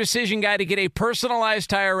Tire Decision Guide to get a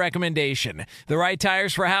personalized tire recommendation. The right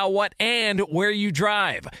tires for how, what, and where you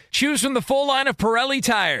drive. Choose from the full line of Pirelli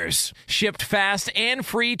tires. Shipped fast and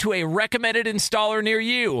free to a recommended installer near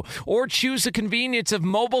you, or choose the convenience of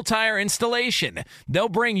mobile tire installation. They'll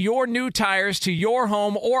bring your new tires to your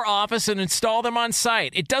home or office and install them on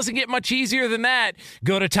site. It doesn't get much easier than that.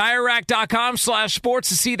 Go to TireRack.com/sports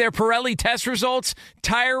to see their Pirelli test results,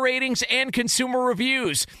 tire ratings, and consumer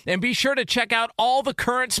reviews. And be sure to check out all the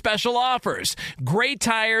current special offers. Great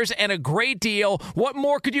tires and a great deal. What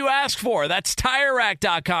more could you ask for? That's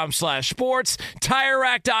TireRack.com/sports.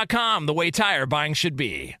 TireRack.com, the way tire buying should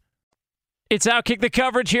be. It's Outkick the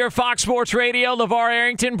Coverage here, Fox Sports Radio. LeVar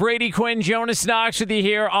Arrington, Brady Quinn, Jonas Knox with you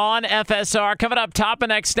here on FSR. Coming up top of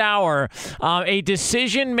next hour, a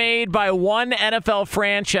decision made by one NFL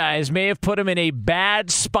franchise may have put him in a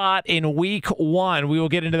bad spot in Week 1. We will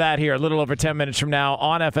get into that here a little over 10 minutes from now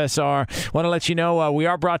on FSR. Want to let you know we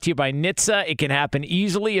are brought to you by NHTSA. It can happen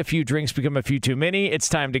easily. A few drinks become a few too many. It's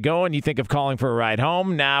time to go, and you think of calling for a ride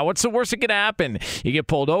home. Now, what's the worst that can happen? You get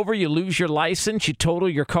pulled over, you lose your license, you total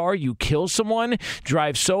your car, you kill someone,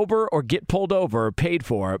 drive sober, or get pulled over, paid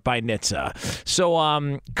for by NHTSA.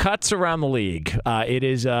 So cuts around the league. It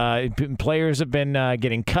is players have been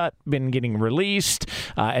getting cut, been getting released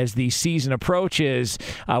as the season approaches,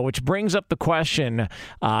 which brings up the question,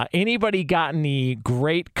 anybody got any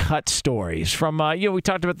great cut stories from, we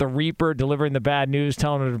talked about the Reaper delivering the bad news,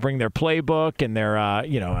 telling them to bring their playbook and their,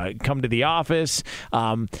 come to the office.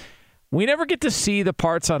 We never get to see the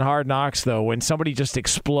parts on Hard Knocks, though, when somebody just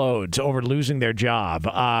explodes over losing their job.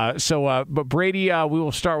 But Brady, we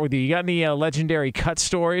will start with you. You got any legendary cut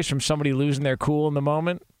stories from somebody losing their cool in the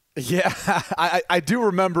moment? Yeah, I do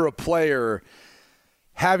remember a player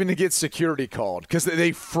having to get security called because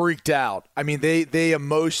they freaked out. I mean, they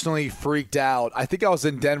emotionally freaked out. I think I was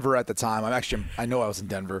in Denver at the time. I know I was in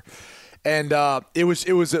Denver. And it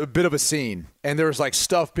was a bit of a scene. And there was,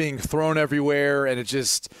 stuff being thrown everywhere, and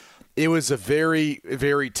it was a very,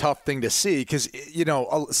 very tough thing to see because,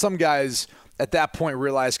 some guys at that point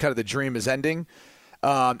realize kind of the dream is ending.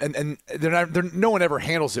 And no one ever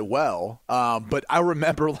handles it well. But I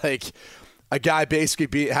remember, a guy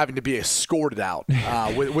basically having to be escorted out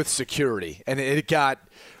with security. And it got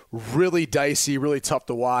really dicey, really tough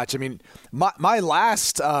to watch. I mean, my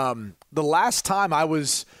last the last time I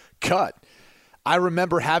was cut, I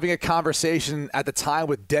remember having a conversation at the time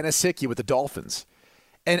with Dennis Hickey with the Dolphins.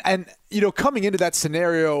 And coming into that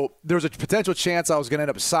scenario, there was a potential chance I was going to end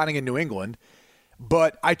up signing in New England,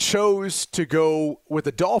 but I chose to go with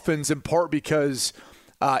the Dolphins in part because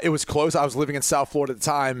it was close. I was living in South Florida at the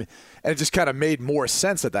time, and it just kind of made more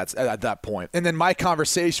sense at that point. And then my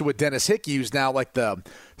conversation with Dennis Hickey, who's now like the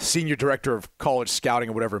senior director of college scouting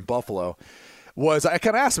or whatever in Buffalo, was I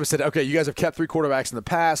kind of asked him, I said, okay, you guys have kept 3 quarterbacks in the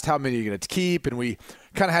past. How many are you going to keep? And we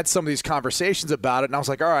kind of had some of these conversations about it. And I was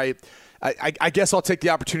like, all right, I guess I'll take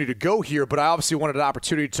the opportunity to go here, but I obviously wanted an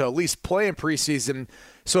opportunity to at least play in preseason.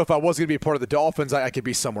 So if I was going to be a part of the Dolphins, I could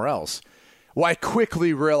be somewhere else. Well, I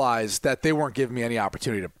quickly realized that they weren't giving me any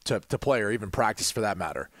opportunity to play or even practice for that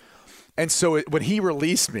matter. And so when he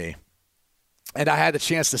released me and I had the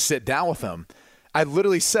chance to sit down with him, I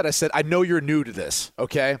literally said, I know you're new to this,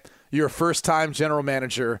 okay? You're a first-time general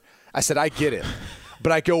manager. I said, I get it.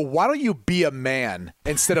 But I go, why don't you be a man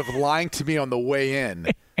instead of lying to me on the way in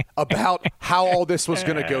about how all this was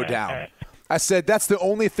going to go down? I said, that's the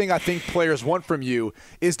only thing I think players want from you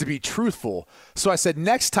is to be truthful. So I said,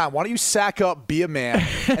 next time, why don't you sack up, be a man,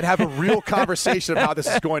 and have a real conversation of how this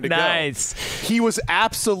is going to Nice. go. He was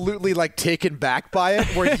absolutely taken back by it,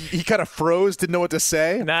 where he kind of froze, didn't know what to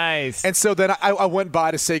say. Nice. And so then I went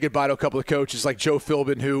by to say goodbye to a couple of coaches like Joe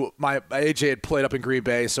Philbin, who my AJ had played up in Green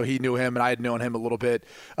Bay, so he knew him, and I had known him a little bit.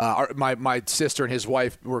 My sister and his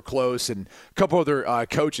wife were close, and a couple other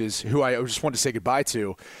coaches who I just wanted to say goodbye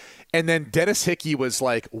to. And then Dennis Hickey was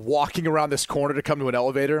walking around this corner to come to an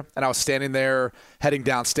elevator, and I was standing there heading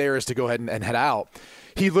downstairs to go ahead and head out.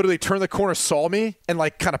 He literally turned the corner, saw me, and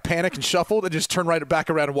kind of panicked and shuffled and just turned right back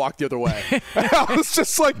around and walked the other way. I was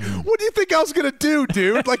just like, what do you think I was going to do,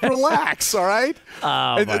 dude? Relax, all right?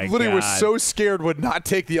 Oh, my literally God. was so scared, would not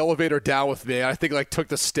take the elevator down with me. I think took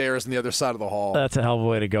the stairs on the other side of the hall. That's a hell of a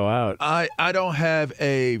way to go out. I don't have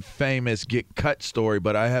a famous get cut story,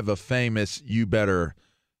 but I have a famous you better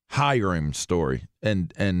hire him story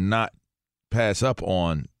and not pass up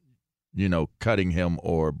on, cutting him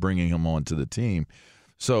or bringing him onto the team.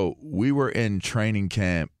 So we were in training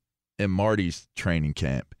camp, in Marty's training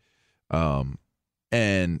camp,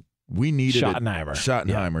 and we needed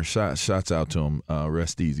Schottenheimer. Shots out to him.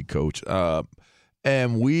 Rest easy, coach.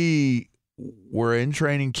 And we were in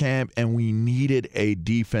training camp, and we needed a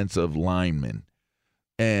defensive lineman.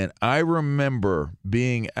 And I remember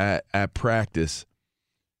being at practice,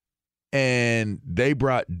 and they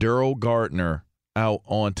brought Daryl Gardner out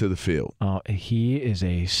onto the field. Oh, he is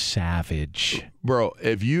a savage, bro.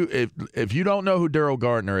 If you don't know who Daryl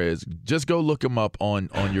Gardner is, just go look him up on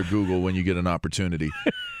your Google when you get an opportunity.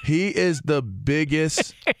 He is the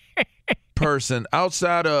biggest person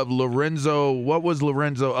outside of Lorenzo. What was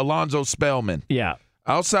Lorenzo? Alonzo Spellman. Yeah.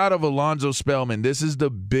 Outside of Alonzo Spellman, this is the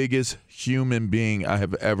biggest human being I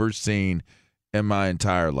have ever seen in my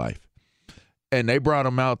entire life. And they brought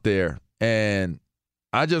him out there, and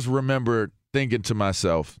I just remember thinking to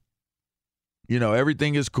myself,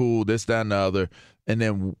 everything is cool, this, that, and the other. And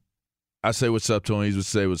then I say what's up to him. He would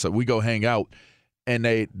say what's up. We go hang out, and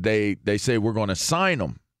they say we're going to sign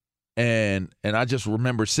him. And I just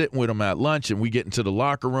remember sitting with him at lunch, and we get into the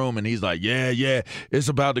locker room, and he's like, yeah, it's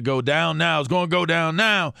about to go down now. It's going to go down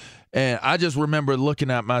now. And I just remember looking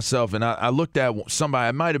at myself, and I looked at somebody.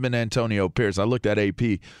 It might have been Antonio Pierce. I looked at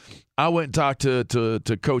AP. I went and talked to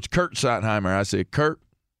Coach Kurt Schottenheimer. I said, Kurt,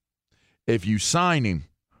 if you sign him,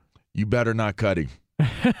 you better not cut him.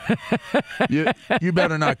 You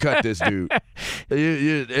better not cut this dude.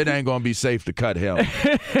 It ain't going to be safe to cut him.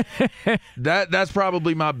 That's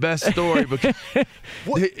probably my best story because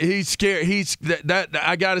he's scared.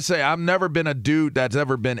 I got to say, I've never been a dude that's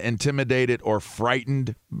ever been intimidated or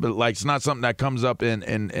frightened. But it's not something that comes up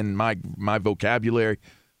in my vocabulary.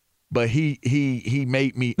 But he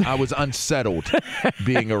made me. I was unsettled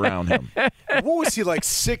being around him. What was he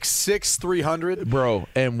 6'6", 300, bro?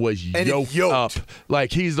 And was yoked up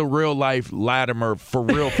like he's the real life Latimer for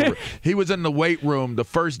real. He was in the weight room the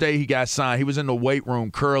first day he got signed. He was in the weight room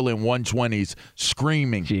curling 120s,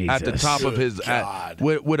 screaming at the top of his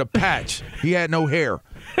with a patch. He had no hair.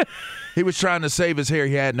 He was trying to save his hair.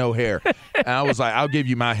 He had no hair. And I was like, I'll give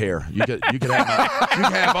you my hair. You can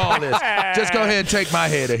have all this. Just go ahead and take my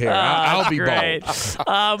head of hair. I'll be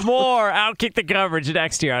bald. More Outkick the Coverage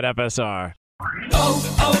next year on FSR.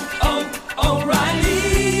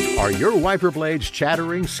 O'Reilly Are your wiper blades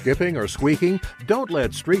chattering, skipping, or squeaking? Don't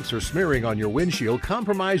let streaks or smearing on your windshield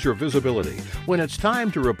compromise your visibility. When it's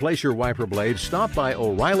time to replace your wiper blades, stop by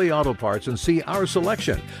O'Reilly Auto Parts and see our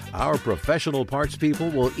selection. Our professional parts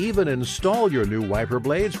people will even install your new wiper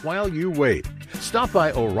blades while you wait. Stop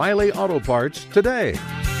by O'Reilly Auto Parts today.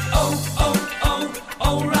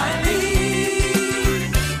 O'Reilly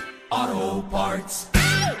Auto Parts.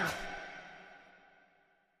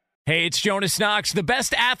 Hey, it's Jonas Knox. The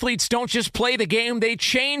best athletes don't just play the game, they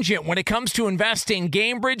change it. When it comes to investing,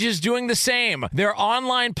 GameBridge is doing the same. Their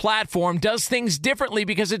online platform does things differently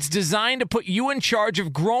because it's designed to put you in charge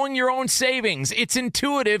of growing your own savings. It's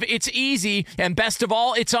intuitive, it's easy, and best of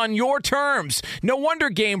all, it's on your terms. No wonder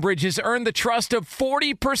GameBridge has earned the trust of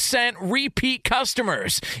 40% repeat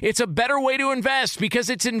customers. It's a better way to invest because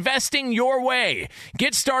it's investing your way.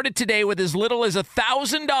 Get started today with as little as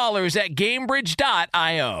 $1,000 at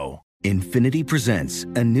GameBridge.io. Infiniti presents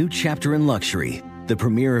a new chapter in luxury, the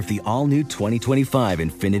premiere of the all-new 2025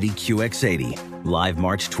 Infiniti QX80, live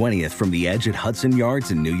March 20th from the Edge at Hudson Yards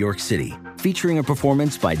in New York City, featuring a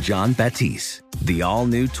performance by John Batiste. The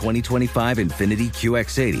all-new 2025 Infiniti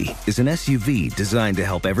QX80 is an SUV designed to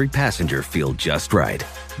help every passenger feel just right.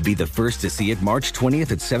 Be the first to see it March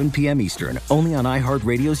 20th at 7 p.m. Eastern, only on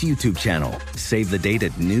iHeartRadio's YouTube channel. Save the date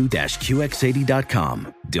at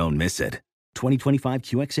new-QX80.com. Don't miss it. 2025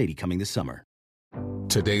 QX80 coming this summer.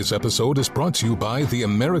 Today's episode is brought to you by the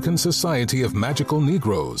American Society of Magical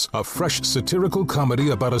Negroes, a fresh satirical comedy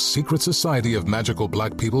about a secret society of magical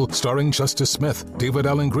black people starring Justice Smith, David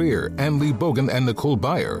Alan Grier, Ann Lee Bogan, and Nicole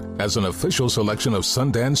Byer. As an official selection of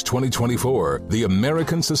Sundance 2024, the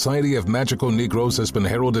American Society of Magical Negroes has been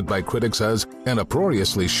heralded by critics as an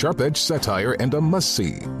uproariously sharp-edged satire and a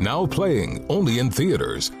must-see. Now playing only in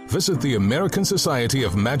theaters. Visit the American Society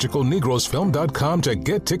of Magical Negroes film.com to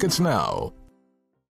get tickets now.